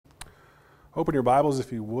Open your Bibles,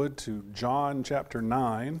 if you would, to John chapter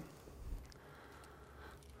 9.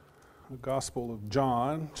 The Gospel of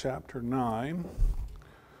John chapter 9.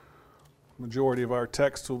 Majority of our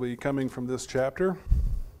text will be coming from this chapter.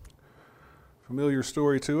 Familiar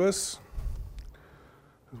story to us.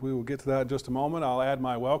 We will get to that in just a moment. I'll add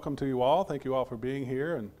my welcome to you all. Thank you all for being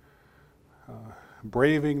here and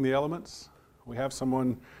braving the elements. We have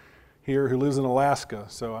someone here who lives in Alaska,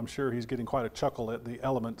 so I'm sure he's getting quite a chuckle at the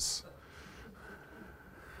elements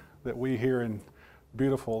that we here in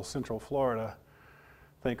beautiful Central Florida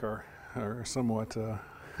think are somewhat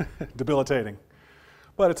debilitating.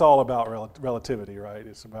 But it's all about relativity, right?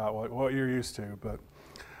 It's about what you're used to. But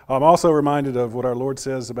I'm also reminded of what our Lord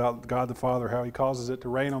says about God the Father, how He causes it to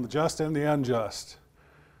rain on the just and the unjust.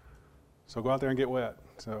 So go out there and get wet.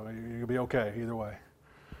 So you'll be okay either way.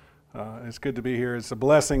 It's good to be here. It's a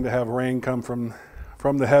blessing to have rain come from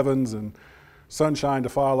the heavens and sunshine to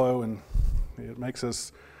follow, and it makes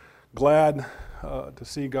us glad to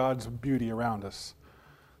see God's beauty around us.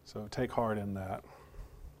 So take heart in that.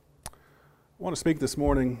 I want to speak this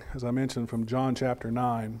morning, as I mentioned, from John chapter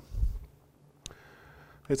 9.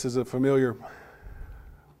 This is a familiar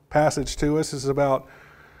passage to us. This is about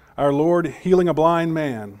our Lord healing a blind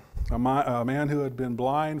man, a man who had been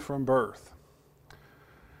blind from birth.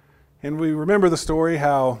 And we remember the story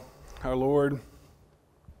how our Lord,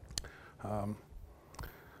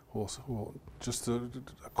 just a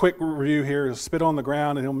quick review here, is spit on the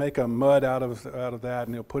ground and He'll make a mud out of that,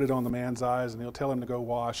 and He'll put it on the man's eyes and He'll tell him to go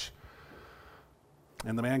wash.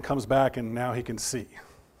 And the man comes back and now he can see.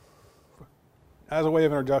 As a way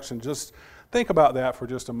of introduction, just think about that for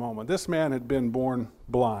just a moment. This man had been born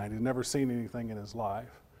blind. He'd never seen anything in his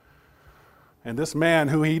life. And this man,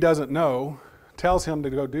 who he doesn't know, tells him to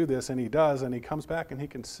go do this, and he does, and he comes back and he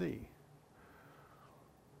can see.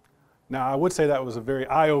 Now, I would say that was a very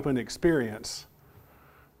eye-opening experience,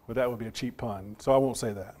 but that would be a cheap pun, so I won't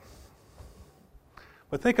say that.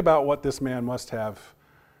 But think about what this man must have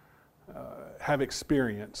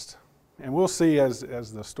experienced. And we'll see as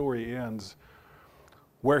the story ends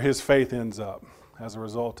where his faith ends up as a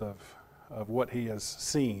result of what he has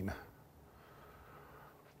seen.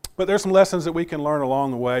 But there's some lessons that we can learn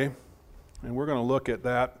along the way, and we're going to look at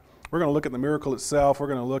that. We're going to look at the miracle itself. We're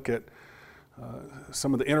going to look at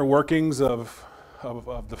some of the inner workings of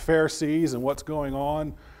the Pharisees and what's going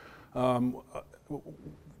on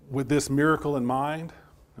with this miracle in mind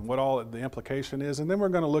and what all the implication is. And then we're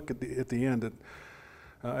going to look at the end,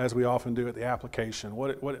 as we often do, at the application,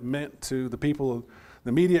 what it meant to the people, the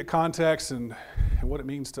immediate context, and what it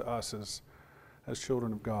means to us as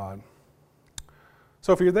children of God.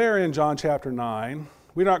 So if you're there in John chapter 9,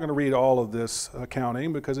 we're not going to read all of this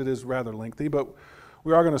accounting because it is rather lengthy, but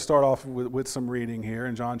we are going to start off with some reading here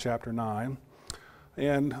in John chapter 9.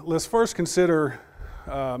 And let's first consider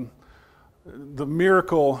the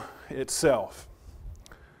miracle itself.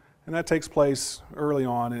 And that takes place early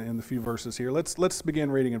on in the few verses here. Let's begin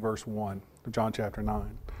reading in verse 1 of John chapter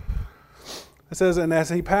 9. It says, "And as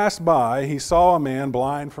he passed by, he saw a man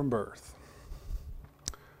blind from birth.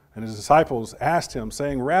 And his disciples asked him,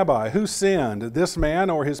 saying, 'Rabbi, who sinned, this man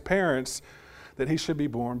or his parents, that he should be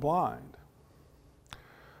born blind?'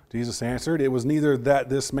 Jesus answered, 'It was neither that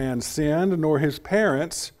this man sinned nor his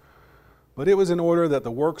parents, but it was in order that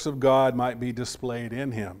the works of God might be displayed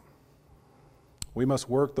in him. We must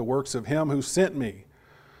work the works of him who sent me,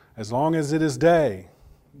 as long as it is day.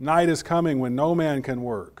 Night is coming when no man can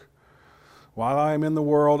work. While I am in the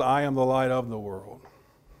world, I am the light of the world.'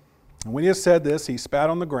 And when he had said this, he spat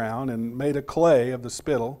on the ground and made a clay of the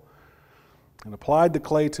spittle and applied the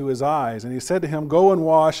clay to his eyes. And he said to him, 'Go and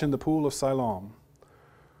wash in the pool of Siloam,'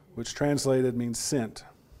 which translated means sent.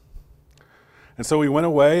 And so he went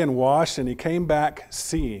away and washed, and he came back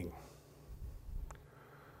seeing.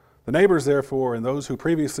 The neighbors, therefore, and those who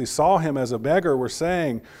previously saw him as a beggar were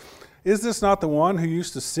saying, 'Is this not the one who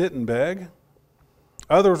used to sit and beg?'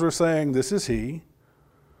 Others were saying, 'This is he.'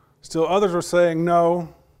 Still others were saying,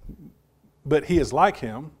 'No, but he is like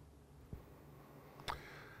him.'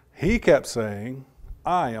 He kept saying,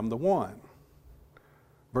 'I am the one.'"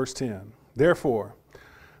 Verse 10, "Therefore,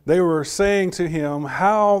 they were saying to him,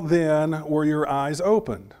 'How then were your eyes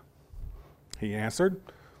opened?' He answered,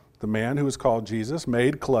 'The man who is called Jesus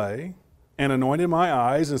made clay and anointed my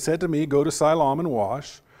eyes and said to me, Go to Siloam and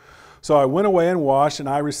wash. So I went away and washed, and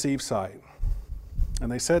I received sight.'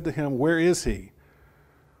 And they said to him, 'Where is he?'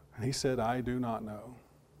 And he said, 'I do not know.'"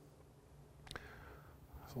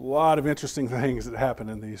 There's a lot of interesting things that happen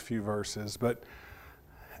in these few verses, but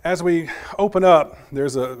as we open up,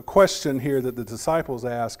 there's a question here that the disciples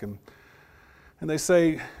ask, and And they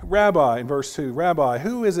say, Rabbi, in verse 2, Rabbi,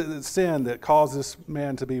 who is it that sinned that caused this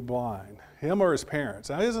man to be blind? Him or his parents?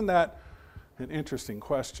 Now, isn't that an interesting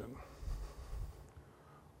question?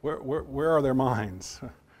 Where are their minds?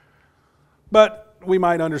 But we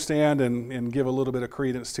might understand and give a little bit of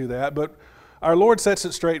credence to that. But our Lord sets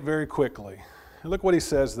it straight very quickly. And look what he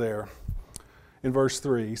says there in verse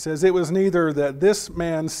 3. He says, it was neither that this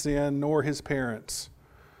man sinned nor his parents.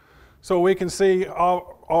 So we can see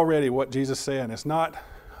already what Jesus is saying. It's not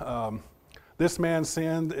this man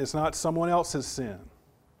sinned. It's not someone else's sin.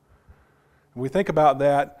 When we think about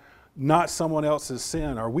that, not someone else's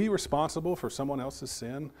sin. Are we responsible for someone else's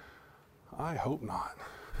sin? I hope not.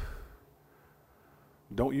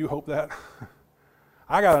 Don't you hope that?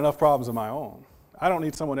 I got enough problems of my own. I don't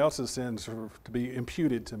need someone else's sins to be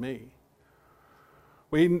imputed to me.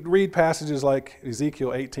 We read passages like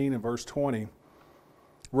Ezekiel 18 and verse 20.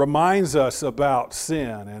 Reminds us about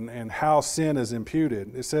sin and how sin is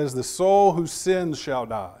imputed. It says, the soul who sins shall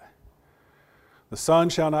die. The son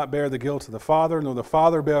shall not bear the guilt of the father, nor the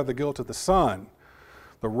father bear the guilt of the son.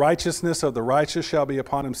 The righteousness of the righteous shall be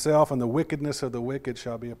upon himself, and the wickedness of the wicked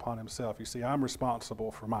shall be upon himself. You see, I'm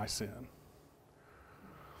responsible for my sin.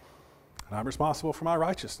 And I'm responsible for my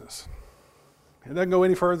righteousness. It doesn't go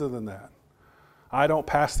any further than that. I don't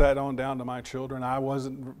pass that on down to my children.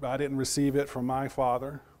 I didn't receive it from my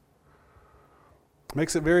father. It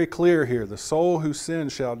makes it very clear here. The soul who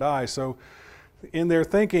sins shall die. So in their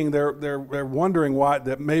thinking, they're wondering why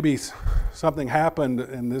that maybe something happened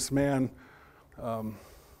and this man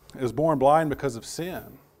is born blind because of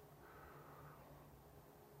sin.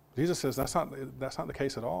 Jesus says that's not the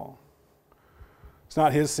case at all. It's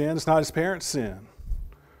not his sin. It's not his parents' sin.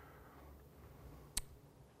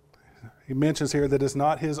 He mentions here that it's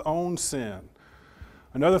not his own sin.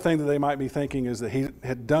 Another thing that they might be thinking is that he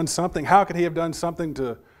had done something. How could he have done something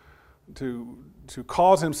to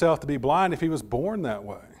cause himself to be blind if he was born that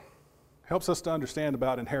way? Helps us to understand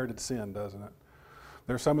about inherited sin, doesn't it?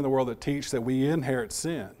 There are some in the world that teach that we inherit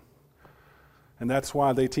sin. And that's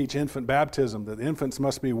why they teach infant baptism, that infants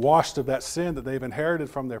must be washed of that sin that they've inherited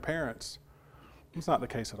from their parents. It's not the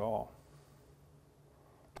case at all.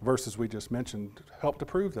 The verses we just mentioned help to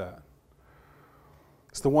prove that.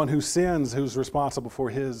 It's the one who sins who's responsible for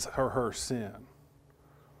his or her sin.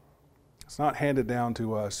 It's not handed down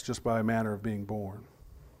to us just by a manner of being born.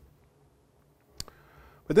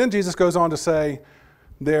 But then Jesus goes on to say,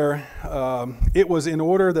 it was in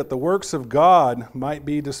order that the works of God might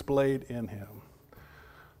be displayed in him.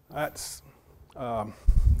 That's an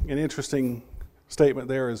interesting statement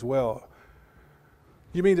there as well.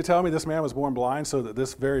 You mean to tell me this man was born blind so that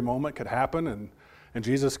this very moment could happen and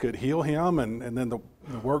Jesus could heal him and then the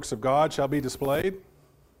works of God shall be displayed?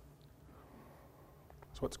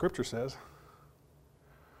 That's what Scripture says.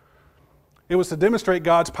 It was to demonstrate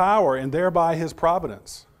God's power and thereby his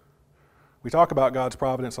providence. We talk about God's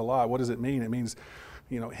providence a lot. What does it mean? It means,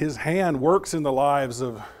 his hand works in the lives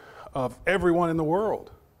of everyone in the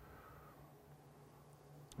world.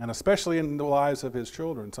 And especially in the lives of his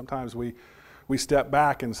children. Sometimes we step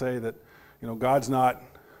back and say that, God's not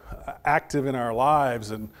active in our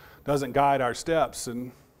lives and doesn't guide our steps.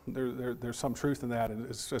 And there's some truth in that, and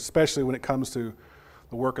especially when it comes to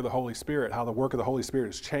the work of the Holy Spirit, how the work of the Holy Spirit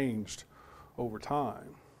has changed over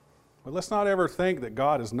time. But let's not ever think that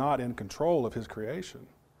God is not in control of his creation.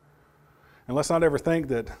 And let's not ever think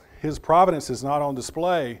that his providence is not on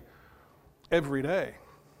display every day.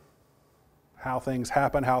 How things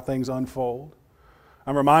happen, how things unfold.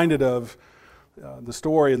 I'm reminded of the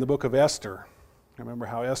story in the book of Esther. I remember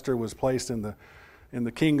how Esther was placed in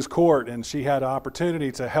the king's court, and she had an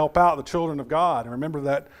opportunity to help out the children of God. And remember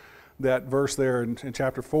that verse there in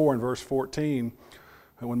chapter 4 and verse 14,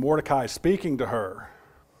 when Mordecai is speaking to her.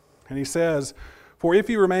 And he says, "For if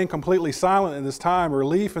you remain completely silent in this time,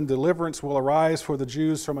 relief and deliverance will arise for the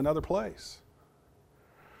Jews from another place.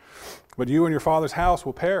 But you and your father's house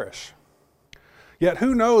will perish. Yet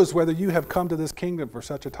who knows whether you have come to this kingdom for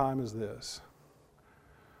such a time as this?"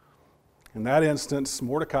 In that instance,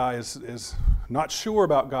 Mordecai is not sure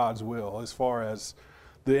about God's will as far as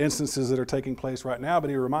the instances that are taking place right now, but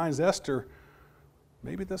he reminds Esther,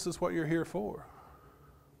 maybe this is what you're here for.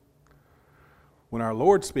 When our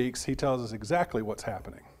Lord speaks, he tells us exactly what's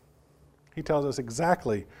happening. He tells us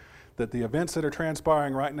exactly that the events that are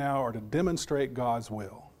transpiring right now are to demonstrate God's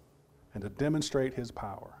will and to demonstrate his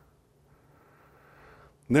power.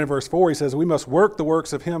 And then in verse 4 he says, "We must work the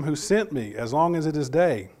works of him who sent me as long as it is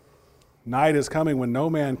day. Night is coming when no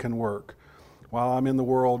man can work. While I'm in the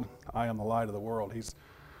world, I am the light of the world." He's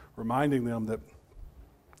reminding them that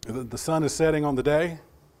the sun is setting on the day.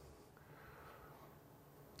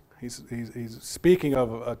 He's speaking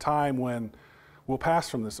of a time when we'll pass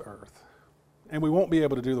from this earth, and we won't be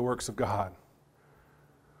able to do the works of God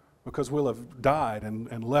because we'll have died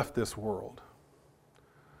and left this world.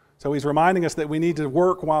 So he's reminding us that we need to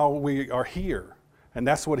work while we are here. And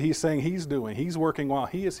that's what he's saying he's doing. He's working while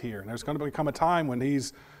he is here. And there's going to become a time when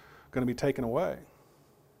he's going to be taken away.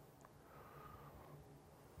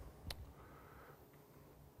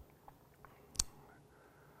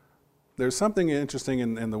 There's something interesting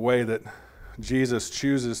in the way that Jesus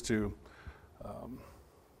chooses to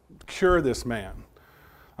cure this man.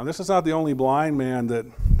 Now, this is not the only blind man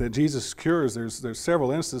that Jesus cures. There's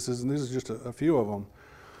several instances, and this is just a few of them.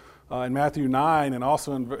 In Matthew 9 and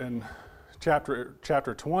also in chapter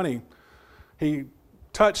 20, he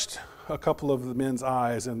touched a couple of the men's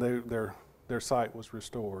eyes and their sight was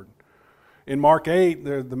restored. In Mark 8,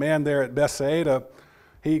 the man there at Bethsaida,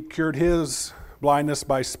 he cured his blindness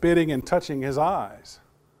by spitting and touching his eyes.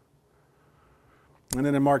 And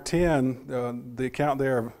then in Mark 10, the account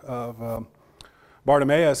there of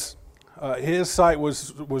Bartimaeus, his sight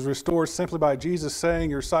was restored simply by Jesus saying,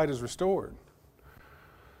 "Your sight is restored."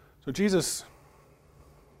 So Jesus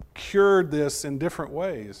cured this in different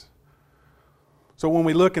ways. So when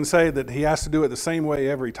we look and say that he has to do it the same way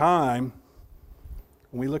every time,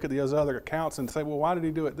 when we look at those other accounts and say, well, why did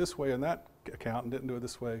he do it this way in that account and didn't do it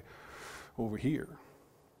this way over here?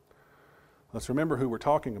 Let's remember who we're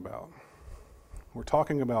talking about. We're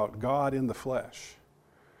talking about God in the flesh.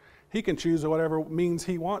 He can choose whatever means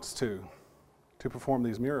he wants to perform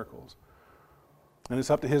these miracles. And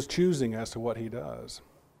it's up to his choosing as to what he does.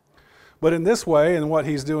 But in this way, and what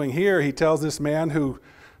he's doing here, he tells this man who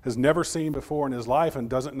has never seen before in his life and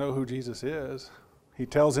doesn't know who Jesus is, he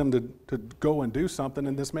tells him to go and do something,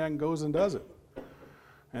 and this man goes and does it.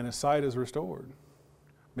 And his sight is restored.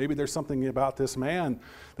 Maybe there's something about this man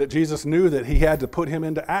that Jesus knew that he had to put him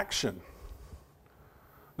into action.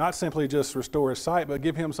 Not simply just restore his sight, but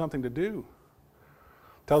give him something to do.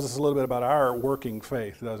 Tells us a little bit about our working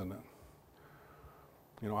faith, doesn't it?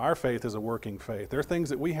 You know, our faith is a working faith. There are things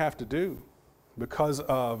that we have to do because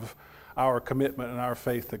of our commitment and our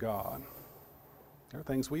faith to God. There are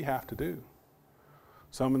things we have to do.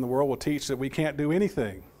 Some in the world will teach that we can't do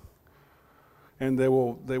anything. And they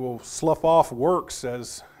will slough off works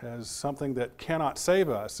as something that cannot save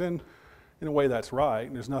us. And in a way that's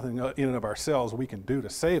right. There's nothing in and of ourselves we can do to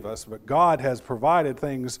save us, but God has provided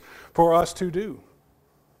things for us to do.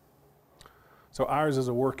 So ours is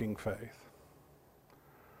a working faith.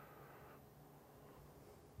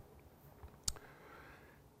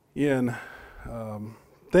 In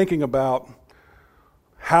thinking about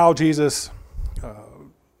how Jesus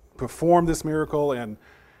performed this miracle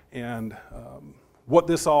and what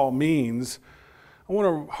this all means, I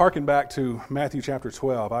want to hearken back to Matthew chapter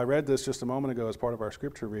 12. I read this just a moment ago as part of our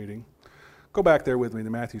scripture reading. Go back there with me to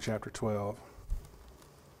Matthew chapter 12.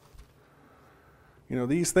 You know,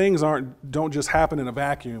 these things don't just happen in a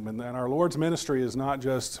vacuum, and our Lord's ministry is not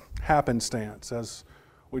just happenstance, as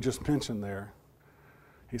we just mentioned there.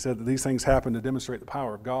 He said that these things happen to demonstrate the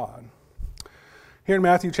power of God. Here in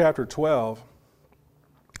Matthew chapter 12,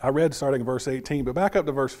 I read starting in verse 18, but back up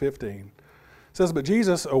to verse 15. It says, "But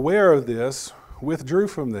Jesus, aware of this, withdrew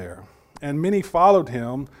from there, and many followed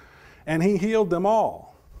him, and he healed them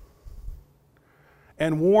all,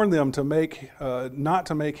 and warned them not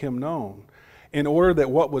to make him known, in order that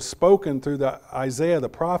what was spoken through Isaiah the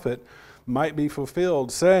prophet might be fulfilled,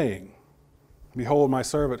 saying, Behold my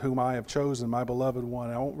servant whom I have chosen, my beloved one."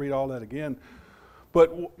 I won't read all that again.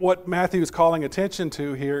 But what Matthew is calling attention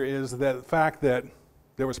to here is the fact that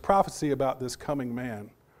there was prophecy about this coming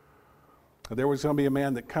man. There was going to be a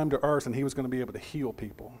man that come to earth and he was going to be able to heal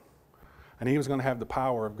people. And he was going to have the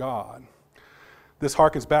power of God. This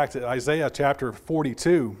harkens back to Isaiah chapter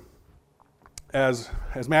 42. As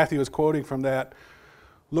Matthew is quoting from that,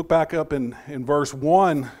 look back up in verse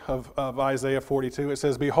 1 of Isaiah 42. It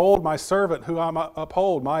says, "Behold my servant whom I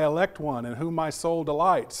uphold, my elect one, in whom my soul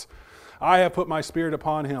delights. I have put my spirit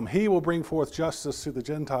upon him. He will bring forth justice to the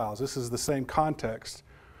Gentiles." This is the same context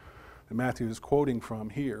that Matthew is quoting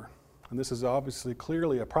from here. And this is obviously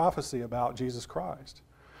clearly a prophecy about Jesus Christ.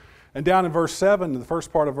 And down in verse 7, the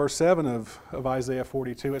first part of verse 7 of Isaiah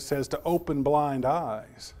 42, it says to open blind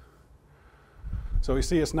eyes. So you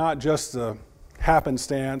see, it's not just a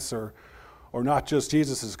happenstance or not just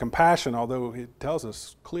Jesus' compassion, although it tells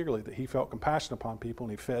us clearly that he felt compassion upon people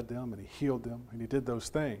and he fed them and he healed them and he did those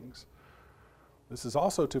things. This is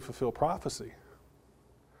also to fulfill prophecy,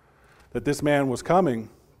 that this man was coming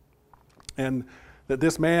and that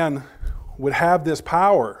this man would have this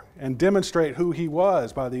power and demonstrate who he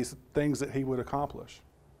was by these things that he would accomplish.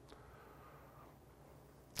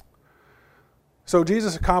 So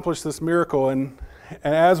Jesus accomplished this miracle, and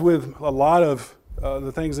as with a lot of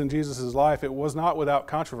the things in Jesus' life, it was not without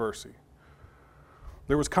controversy.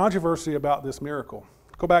 There was controversy about this miracle.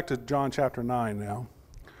 Go back to John chapter 9 now.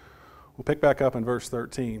 We'll pick back up in verse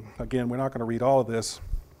 13. Again, we're not going to read all of this,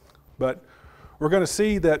 but we're going to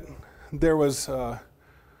see that there was a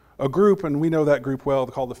group, and we know that group well,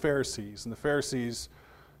 called the Pharisees. And the Pharisees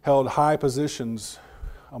held high positions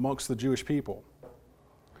amongst the Jewish people.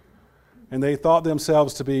 And they thought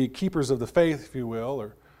themselves to be keepers of the faith, if you will,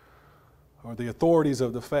 or the authorities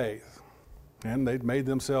of the faith. And they'd made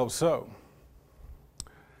themselves so.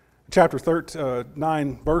 Chapter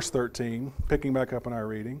 9, verse 13, picking back up in our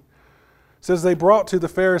reading, says, they brought to the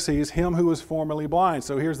Pharisees him who was formerly blind.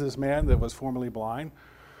 So here's this man that was formerly blind.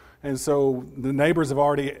 And so the neighbors have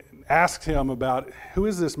already asked him about, who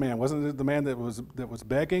is this man? Wasn't it the man that was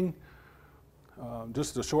begging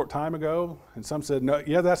just a short time ago? And some said, no,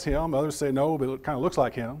 yeah, that's him. Others say, no, but it kind of looks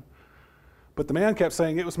like him. But the man kept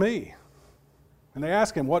saying, it was me. And they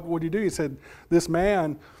asked him, what would you do? He said, this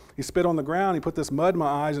man, he spit on the ground, he put this mud in my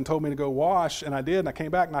eyes and told me to go wash, and I did, and I came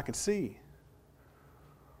back and I could see.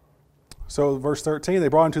 So verse 13, they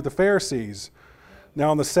brought him to the Pharisees. Now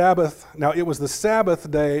on the Sabbath, it was the Sabbath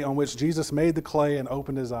day on which Jesus made the clay and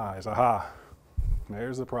opened his eyes. Aha,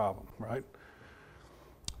 there's the problem, right?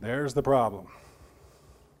 There's the problem.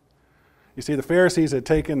 You see, the Pharisees had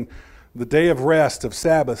taken the day of rest, of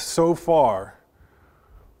Sabbath, so far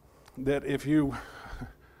that if you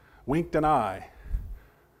winked an eye,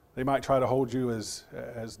 they might try to hold you as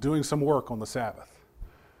doing some work on the Sabbath.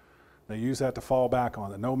 They use that to fall back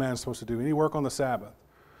on, that no man's supposed to do any work on the Sabbath.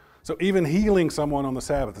 So even healing someone on the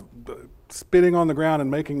Sabbath, spitting on the ground and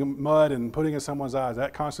making mud and putting in someone's eyes,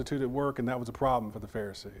 that constituted work, and that was a problem for the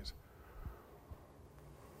Pharisees.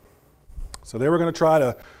 So they were going to try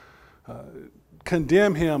to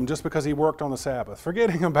condemn him just because he worked on the Sabbath,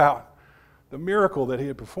 forgetting about the miracle that he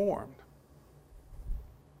had performed.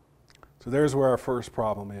 So there's where our first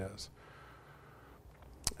problem is.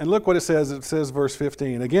 And look what it says. It says, verse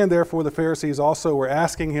 15, again, therefore the Pharisees also were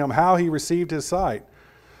asking him how he received his sight.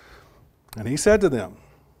 And he said to them,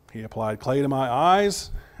 he applied clay to my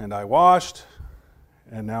eyes, and I washed,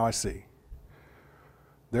 and now I see.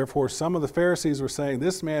 Therefore some of the Pharisees were saying,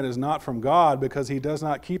 this man is not from God because he does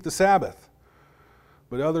not keep the Sabbath.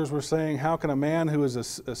 But others were saying, how can a man who is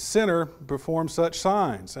a sinner perform such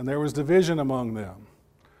signs? And there was division among them.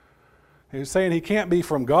 He was saying he can't be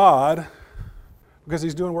from God because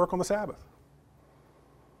he's doing work on the Sabbath.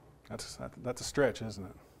 That's a stretch, isn't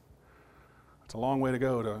it? It's a long way to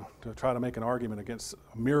go to try to make an argument against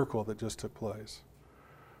a miracle that just took place.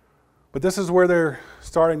 But this is where they're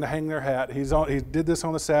starting to hang their hat. He did this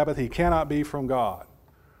on the Sabbath. He cannot be from God.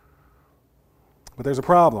 But there's a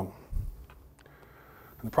problem.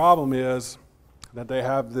 And the problem is that they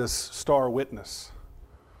have this star witness.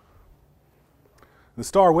 The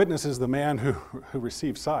star witness is the man who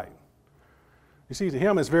received sight. You see, to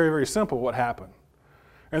him it's very, very simple what happened.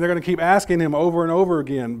 And they're going to keep asking him over and over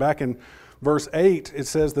again. Back in verse 8, it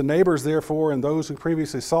says, the neighbors therefore and those who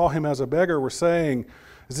previously saw him as a beggar were saying,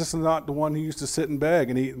 is this not the one who used to sit and beg?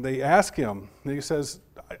 And they ask him, and he says,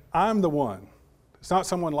 I'm the one. It's not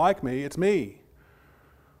someone like me, it's me.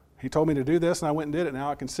 He told me to do this, and I went and did it. Now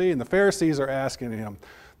I can see. And the Pharisees are asking him.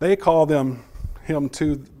 They call him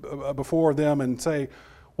before them and say,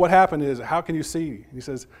 what happened is, how can you see? He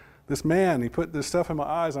says, this man, he put this stuff in my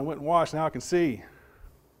eyes, I went and washed, now I can see.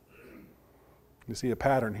 You see a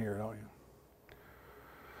pattern here, don't you?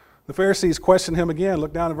 The Pharisees question him again.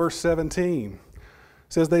 Look down at verse 17.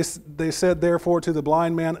 It says, they said therefore to the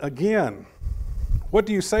blind man again, what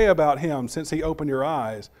do you say about him since he opened your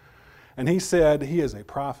eyes? And he said, he is a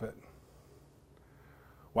prophet.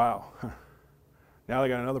 Wow. Now they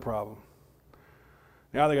got another problem.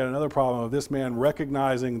 Now they got another problem of this man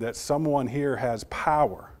recognizing that someone here has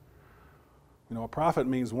power. You know, a prophet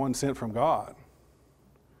means one sent from God.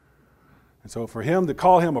 And so for him to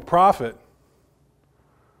call him a prophet,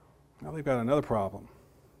 now they've got another problem.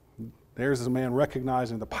 There's a man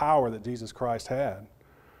recognizing the power that Jesus Christ had.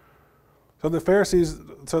 So the Pharisees,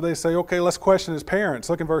 they say, okay, let's question his parents.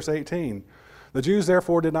 Look in verse 18. The Jews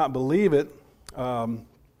therefore did not believe it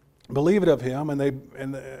of him, and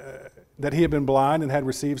that he had been blind and had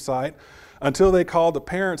received sight, until they called the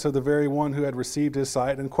parents of the very one who had received his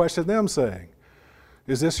sight and questioned them, saying,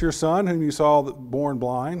 is this your son whom you saw born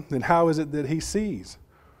blind? Then how is it that he sees?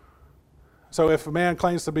 So if a man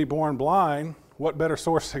claims to be born blind, what better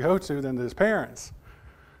source to go to than his parents?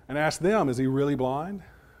 And ask them, is he really blind?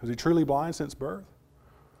 Was he truly blind since birth?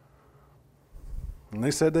 And they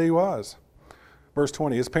said that he was. Verse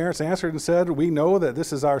 20, his parents answered and said, we know that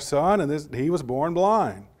this is our son, and he was born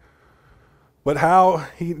blind. But how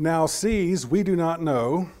he now sees, we do not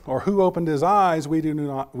know, or who opened his eyes, we do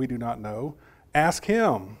not know. Ask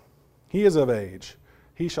him. He is of age.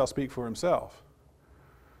 He shall speak for himself.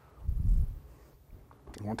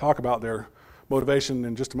 I want to talk about their motivation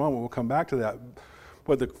in just a moment. We'll come back to that.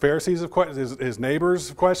 But the Pharisees have questioned, his neighbors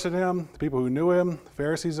have questioned him, the people who knew him, the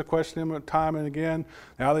Pharisees have questioned him time and again.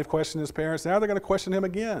 Now they've questioned his parents. Now they're going to question him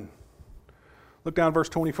again. Look down at verse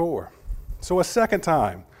 24. So a second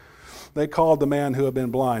time they called the man who had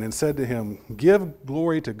been blind and said to him, give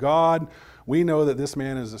glory to God. We know that this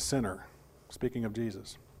man is a sinner. Speaking of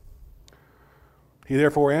Jesus. He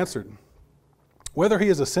therefore answered, whether he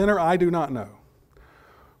is a sinner, I do not know.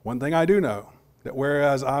 One thing I do know, that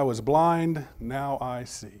whereas I was blind, now I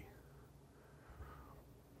see.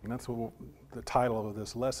 And that's what the title of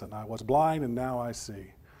this lesson. I was blind and now I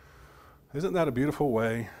see. Isn't that a beautiful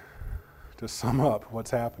way to sum up what's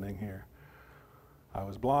happening here? I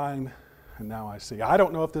was blind and now I see. I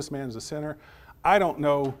don't know if this man is a sinner. I don't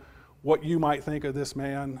know what you might think of this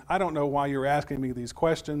man. I don't know why you're asking me these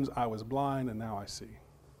questions. I was blind and now I see.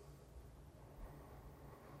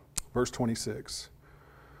 Verse 26.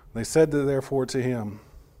 They said therefore to him,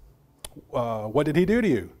 what did he do to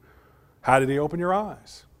you? How did he open your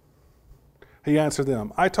eyes? He answered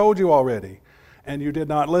them, I told you already, and you did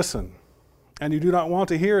not listen. And you do not want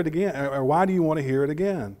to hear it again. Or why do you want to hear it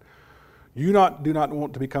again? You do not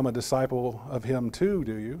want to become a disciple of him too,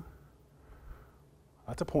 do you?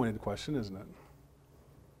 That's a pointed question, isn't it?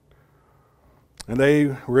 And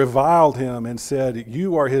they reviled him and said,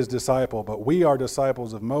 you are his disciple, but we are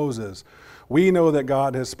disciples of Moses. We know that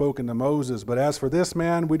God has spoken to Moses, but as for this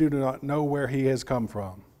man, we do not know where he has come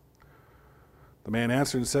from. The man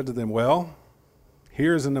answered and said to them, well,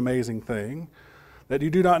 here's an amazing thing, that you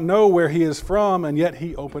do not know where he is from, and yet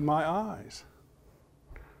he opened my eyes.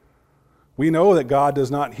 We know that God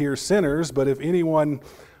does not hear sinners, but if anyone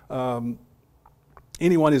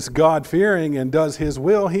is God-fearing and does his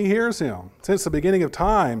will, he hears him. Since the beginning of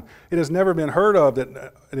time, it has never been heard of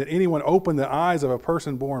that anyone opened the eyes of a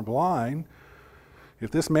person born blind. If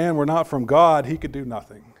this man were not from God, he could do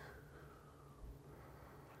nothing.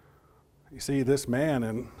 You see, this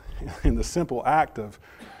man, in the simple act of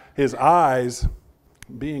his eyes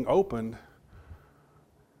being opened,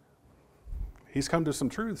 he's come to some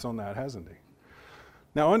truths on that, hasn't he?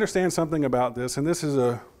 Now, understand something about this, and this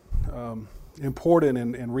is important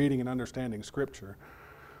in reading and understanding Scripture.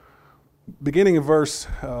 Beginning in verse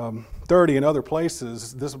 30 and other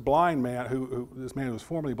places, this blind man, this man who was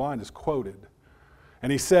formerly blind, is quoted.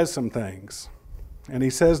 And he says some things. And he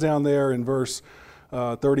says down there in verse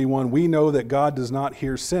 31, we know that God does not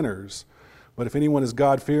hear sinners, but if anyone is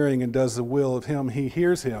God-fearing and does the will of him, he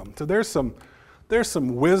hears him. So there's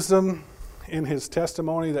some wisdom in his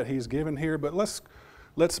testimony that he's given here, but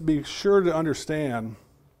let's be sure to understand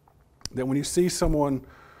that when you see someone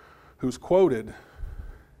who's quoted,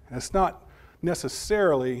 it's not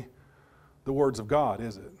necessarily the words of God,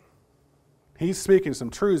 is it? He's speaking some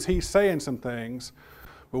truths, he's saying some things,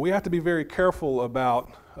 but we have to be very careful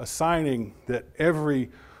about assigning that every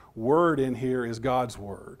word in here is God's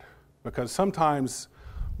word, because sometimes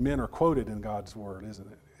men are quoted in God's word, isn't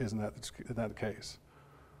it? Isn't that the case?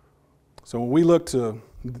 So when we look to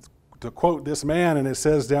quote this man, and it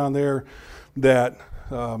says down there that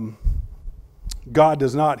God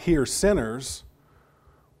does not hear sinners,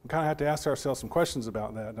 we kind of have to ask ourselves some questions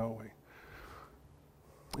about that, don't we?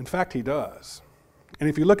 In fact, he does. And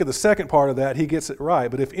if you look at the second part of that, he gets it right.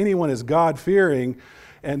 But if anyone is God-fearing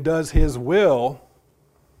and does his will,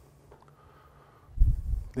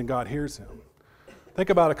 then God hears him. Think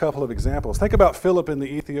about a couple of examples. Think about Philip and the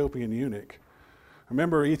Ethiopian eunuch.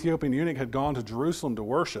 Remember, Ethiopian eunuch had gone to Jerusalem to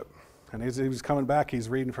worship. And as he was coming back, he's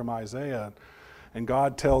reading from Isaiah. And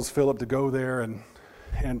God tells Philip to go there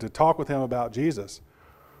and to talk with him about Jesus.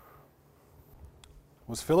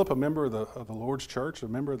 Was Philip a member of the Lord's church, a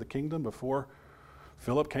member of the kingdom before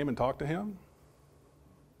Philip came and talked to him?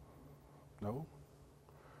 No.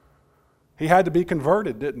 He had to be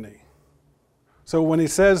converted, didn't he? So when he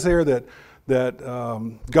says there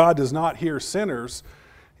that God does not hear sinners,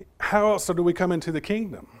 how else do we come into the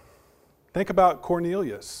kingdom? Think about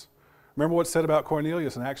Cornelius. Remember what's said about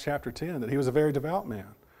Cornelius in Acts chapter 10, that he was a very devout man.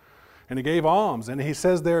 And he gave alms. And he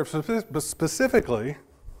says there specifically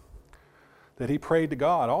that he prayed to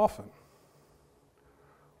God often.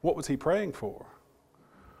 What was he praying for?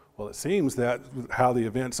 Well, it seems that how the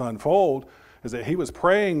events unfold is that he was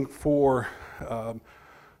praying for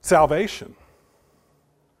salvation.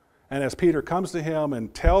 And as Peter comes to him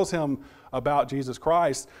and tells him about Jesus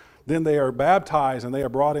Christ, Then they are baptized and they are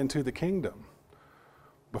brought into the kingdom.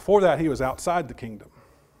 Before that, he was outside the kingdom.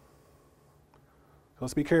 So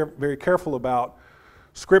let's be very careful about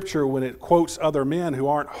Scripture when it quotes other men who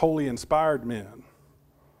aren't wholly inspired men.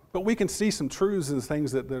 But we can see some truths in the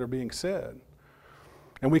things that are being said.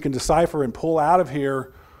 And we can decipher and pull out of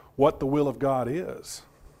here what the will of God is.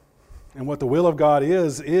 And what the will of God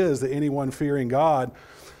is that anyone fearing God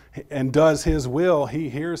and does his will, he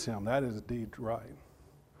hears him. That is indeed right.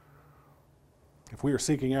 If we are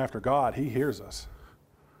seeking after God, he hears us.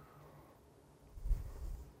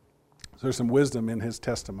 So there's some wisdom in his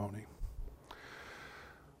testimony.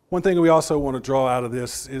 One thing we also want to draw out of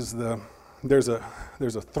this is there's a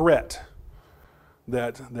threat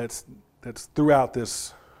that's throughout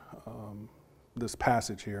this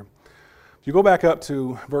passage here. If you go back up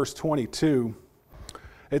to verse 22,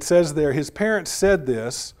 it says there, his parents said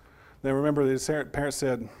this. Now remember, his parents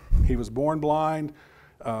said he was born blind.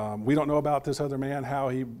 We don't know about this other man, how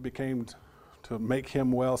he became to make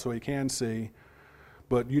him well so he can see.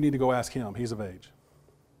 But you need to go ask him. He's of age.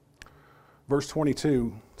 Verse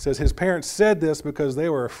 22 says, his parents said this because they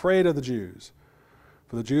were afraid of the Jews.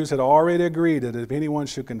 For the Jews had already agreed that if anyone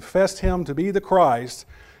should confess him to be the Christ,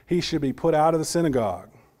 he should be put out of the synagogue.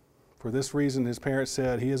 For this reason, his parents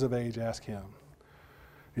said, he is of age, ask him.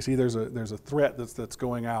 You see, there's a threat that's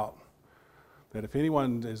going out. That if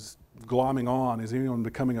anyone is glomming on, is anyone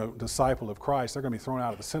becoming a disciple of Christ, they're going to be thrown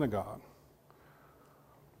out of the synagogue.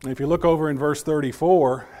 And if you look over in verse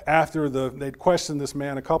 34, after they'd questioned this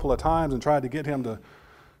man a couple of times and tried to get him to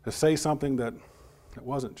say something that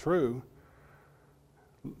wasn't true,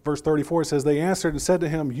 verse 34 says, they answered and said to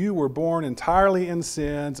him, you were born entirely in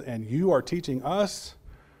sins, and you are teaching us?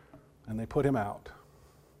 And they put him out.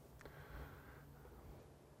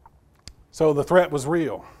 So the threat was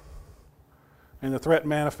real, and the threat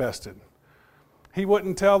manifested. He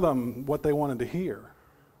wouldn't tell them what they wanted to hear.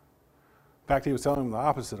 In fact, he was telling them the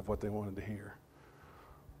opposite of what they wanted to hear.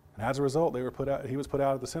 And as a result, he was put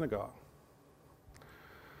out of the synagogue.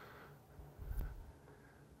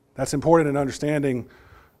 That's important in understanding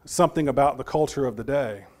something about the culture of the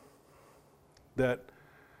day. That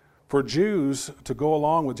for Jews to go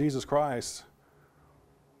along with Jesus Christ,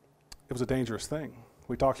 it was a dangerous thing.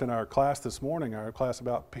 We talked in our class this morning, our class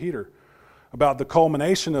about Peter, about the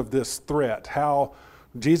culmination of this threat, how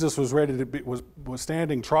Jesus was ready to was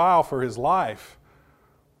standing trial for his life,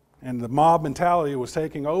 and the mob mentality was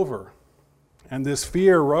taking over. And this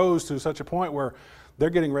fear rose to such a point where they're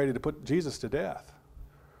getting ready to put Jesus to death.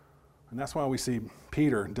 And that's why we see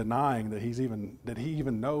Peter denying that he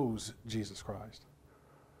even knows Jesus Christ.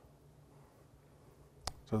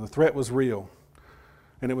 So the threat was real,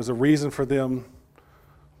 and it was a reason for them.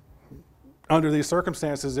 Under these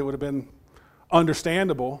circumstances, it would have been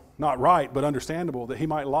understandable, not right, but understandable, that he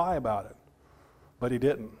might lie about it. But he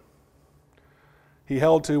didn't. He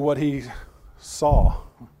held to what he saw,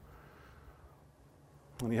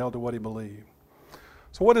 and he held to what he believed.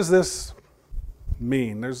 So what does this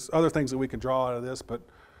mean? There's other things that we can draw out of this, but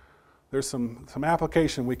there's some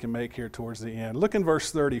application we can make here towards the end. Look in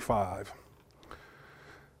verse 35.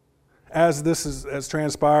 As this has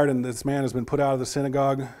transpired and this man has been put out of the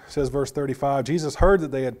synagogue, says verse 35, Jesus heard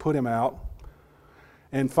that they had put him out,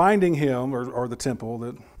 and finding him, or the temple,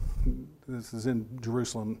 that this is in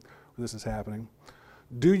Jerusalem where this is happening,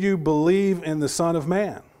 do you believe in the Son of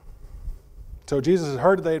Man? So Jesus had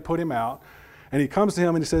heard that they had put him out, and he comes to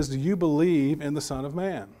him and he says, do you believe in the Son of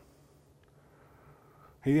Man?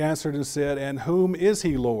 He answered and said, and whom is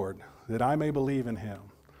he, Lord, that I may believe in him?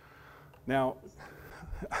 Now,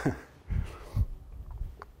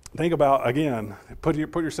 think about, again, put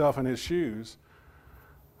yourself in his shoes.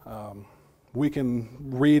 We can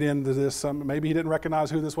read into this. Maybe he didn't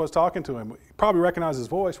recognize who this was talking to him. He probably recognized his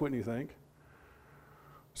voice, wouldn't you think?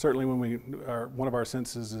 Certainly when one of our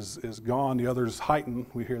senses is gone, the other's heightened.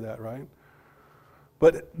 We hear that, right?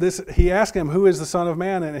 But he asked him, who is the Son of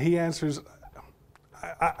Man? And he answers,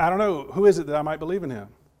 I don't know. Who is it that I might believe in him?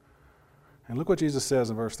 And look what Jesus says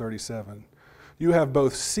in verse 37. You have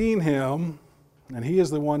both seen him, and he is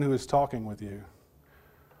the one who is talking with you.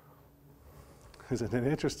 Isn't it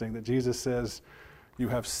interesting that Jesus says, you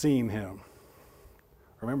have seen him?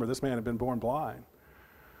 Remember, this man had been born blind.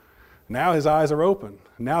 Now his eyes are open.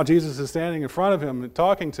 Now Jesus is standing in front of him and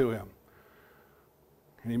talking to him.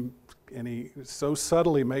 And he so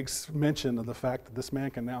subtly makes mention of the fact that this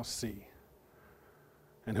man can now see.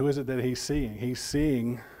 And who is it that he's seeing? He's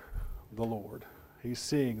seeing the Lord. He's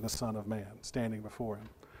seeing the Son of Man standing before him.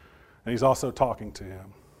 And he's also talking to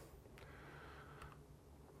him.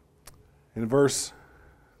 In verse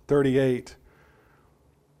 38,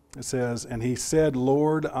 It says, and he said,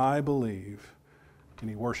 Lord, I believe. And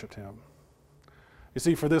he worshiped him. You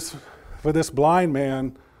see, for this blind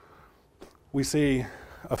man, we see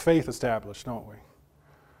a faith established, don't we?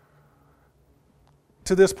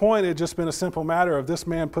 To this point, it had just been a simple matter of this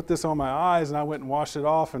man put this on my eyes and I went and washed it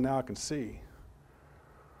off and now I can see.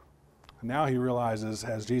 And now he realizes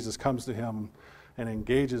as Jesus comes to him and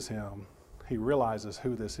engages him, he realizes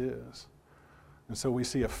who this is. And so we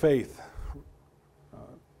see a faith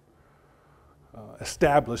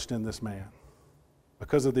established in this man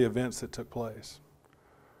because of the events that took place.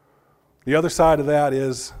 The other side of that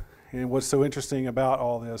is, and what's so interesting about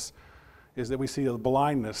all this, is that we see the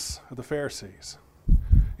blindness of the Pharisees.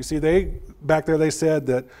 You see, back there they said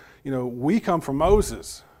that, we come from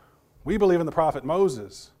Moses. We believe in the prophet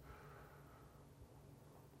Moses.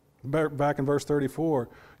 Back in verse 34,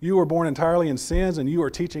 you were born entirely in sins and you are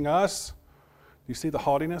teaching us. You see the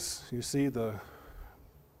haughtiness? You see the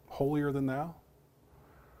holier than thou?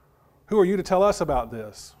 Who are you to tell us about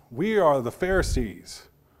this? We are the Pharisees.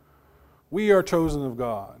 We are chosen of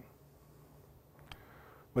God.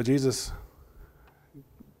 But Jesus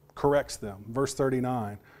corrects them. Verse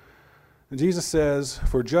 39. And Jesus says,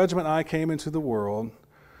 for judgment I came into the world,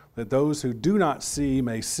 that those who do not see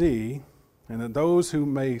may see, and that those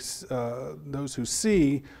who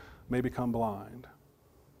see may become blind.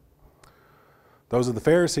 Those of the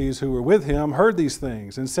Pharisees who were with him heard these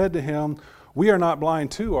things and said to him, we are not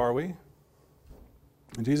blind too, are we?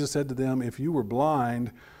 And Jesus said to them, if you were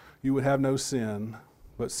blind, you would have no sin.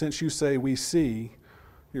 But since you say we see,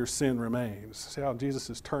 your sin remains. See how Jesus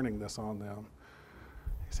is turning this on them.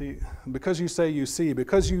 See, because you say you see,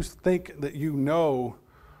 because you think that you know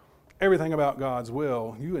everything about God's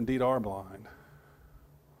will, you indeed are blind.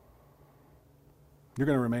 You're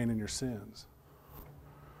going to remain in your sins.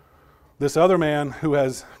 This other man who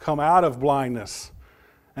has come out of blindness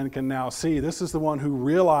and can now see, this is the one who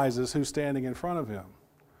realizes who's standing in front of him.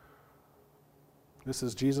 This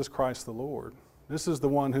is Jesus Christ the Lord. This is the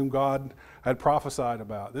one whom God had prophesied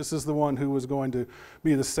about. This is the one who was going to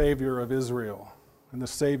be the Savior of Israel and the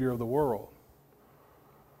Savior of the world.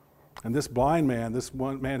 And this blind man, this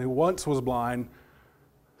one man who once was blind,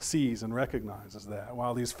 sees and recognizes that,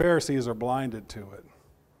 while these Pharisees are blinded to it.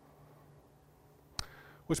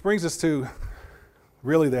 Which brings us to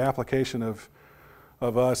really the application of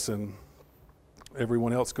us and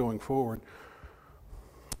everyone else going forward.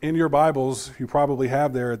 In your Bibles, you probably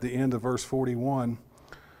have there at the end of verse 41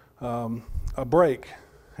 a break,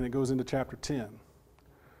 and it goes into chapter 10.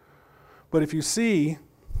 But if you see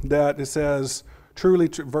that it says, truly,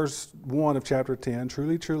 verse 1 of chapter 10,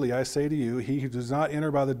 truly, truly, I say to you, he who does not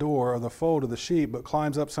enter by the door or the fold of the sheep, but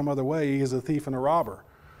climbs up some other way, he is a thief and a robber.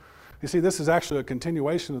 You see, this is actually a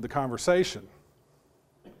continuation of the conversation.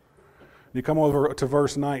 You come over to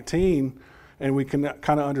verse 19, and we can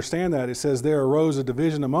kind of understand that. It says, there arose a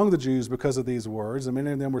division among the Jews because of these words, and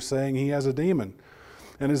many of them were saying, he has a demon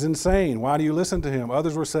and is insane. Why do you listen to him?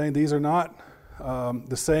 Others were saying, these are not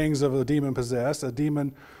the sayings of a demon possessed. A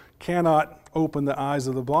demon cannot open the eyes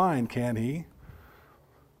of the blind, can he?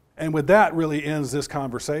 And with that really ends this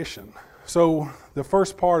conversation. So the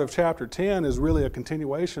first part of chapter 10 is really a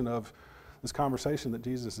continuation of this conversation that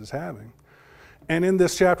Jesus is having. And in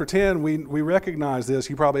this chapter 10, we recognize this.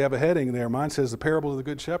 You probably have a heading there. Mine says the parable of the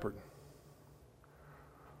Good Shepherd.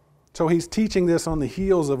 So he's teaching this on the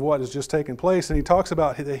heels of what has just taken place, and he talks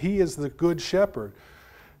about that he is the Good Shepherd.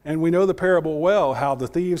 And we know the parable well, how the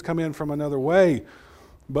thieves come in from another way.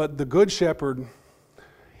 But the Good Shepherd,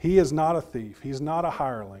 he is not a thief. He's not a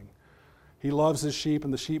hireling. He loves his sheep,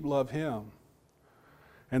 and the sheep love him.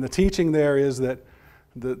 And the teaching there is that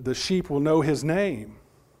the sheep will know his name.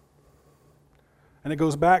 And it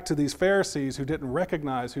goes back to these Pharisees who didn't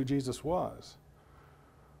recognize who Jesus was,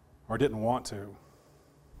 or didn't want to.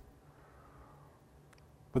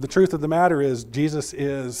 But the truth of the matter is, Jesus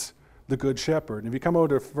is the Good Shepherd. And if you come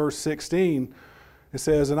over to verse 16, it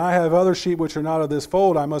says, and I have other sheep which are not of this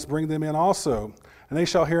fold, I must bring them in also. And they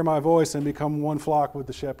shall hear my voice and become one flock with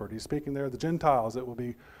the shepherd. He's speaking there of the Gentiles that will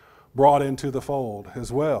be brought into the fold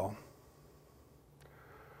as well.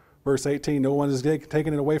 Verse 18, no one is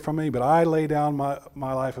taking it away from me, but I lay down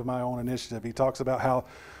my life of my own initiative. He talks about how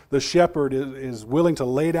the shepherd is willing to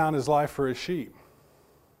lay down his life for his sheep.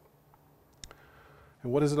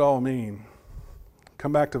 And what does it all mean?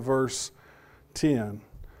 Come back to verse 10.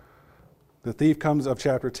 The thief comes of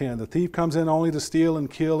chapter 10. The thief comes in only to steal and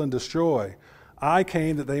kill and destroy. I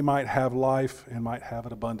came that they might have life and might have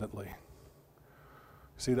it abundantly.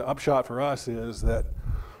 See, the upshot for us is that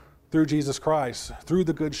through Jesus Christ, through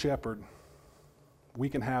the Good Shepherd, we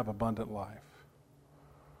can have abundant life.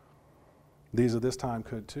 these of this time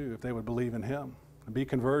could too, if they would believe in him and be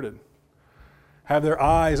converted. Have their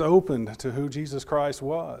eyes opened to who Jesus Christ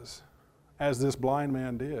was, as this blind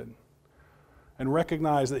man did, and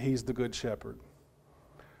recognize that he's the good shepherd,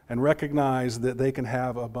 and recognize that they can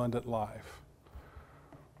have abundant life.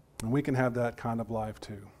 And we can have that kind of life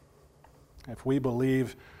too. If we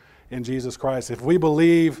believe in Jesus Christ, if we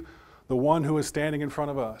believe the one who is standing in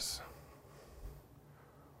front of us,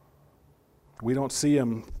 we don't see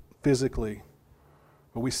him physically,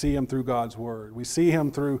 but we see him through God's word. We see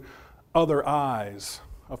him through other eyes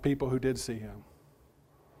of people who did see him.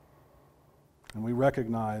 And we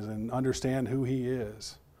recognize and understand who he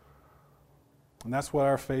is. And that's what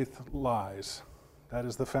our faith lies. That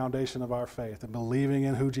is the foundation of our faith, and believing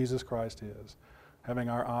in who Jesus Christ is, having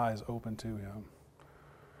our eyes open to him.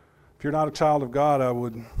 If you're not a child of God, I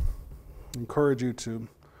would encourage you to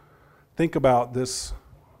think about this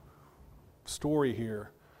story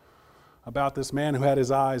here, about this man who had his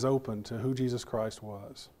eyes open to who Jesus Christ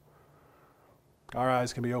was. Our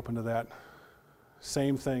eyes can be open to that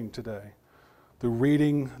same thing today, through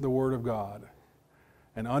reading the Word of God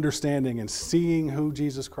and understanding and seeing who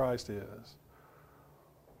Jesus Christ is.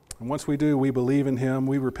 And once we do, we believe in him,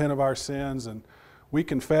 we repent of our sins, and we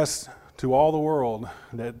confess to all the world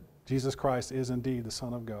that Jesus Christ is indeed the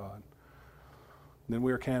Son of God. Then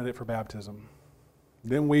we are candidate for baptism.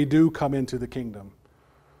 Then we do come into the kingdom.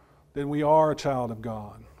 Then we are a child of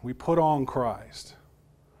God. We put on Christ.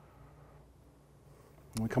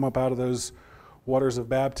 And we come up out of those waters of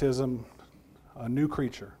baptism a new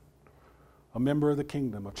creature, a member of the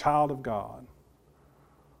kingdom, a child of God.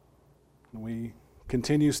 And we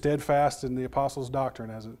continue steadfast in the apostles' doctrine,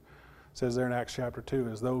 as it says there in Acts chapter 2,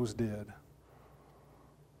 as those did.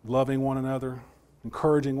 Loving one another,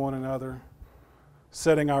 encouraging one another,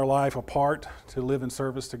 setting our life apart to live in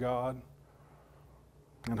service to God,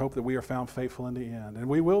 and hope that we are found faithful in the end. And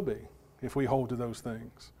we will be, if we hold to those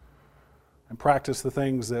things and practice the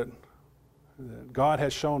things that God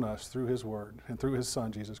has shown us through his word and through his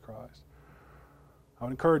Son, Jesus Christ. I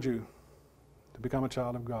would encourage you to become a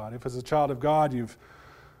child of God. If as a child of God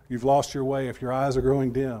you've lost your way, if your eyes are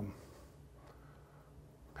growing dim,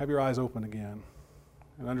 have your eyes open again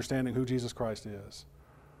and understanding who Jesus Christ is.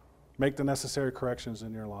 Make the necessary corrections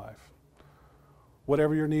in your life.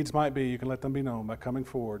 Whatever your needs might be, you can let them be known by coming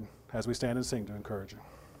forward as we stand and sing to encourage you.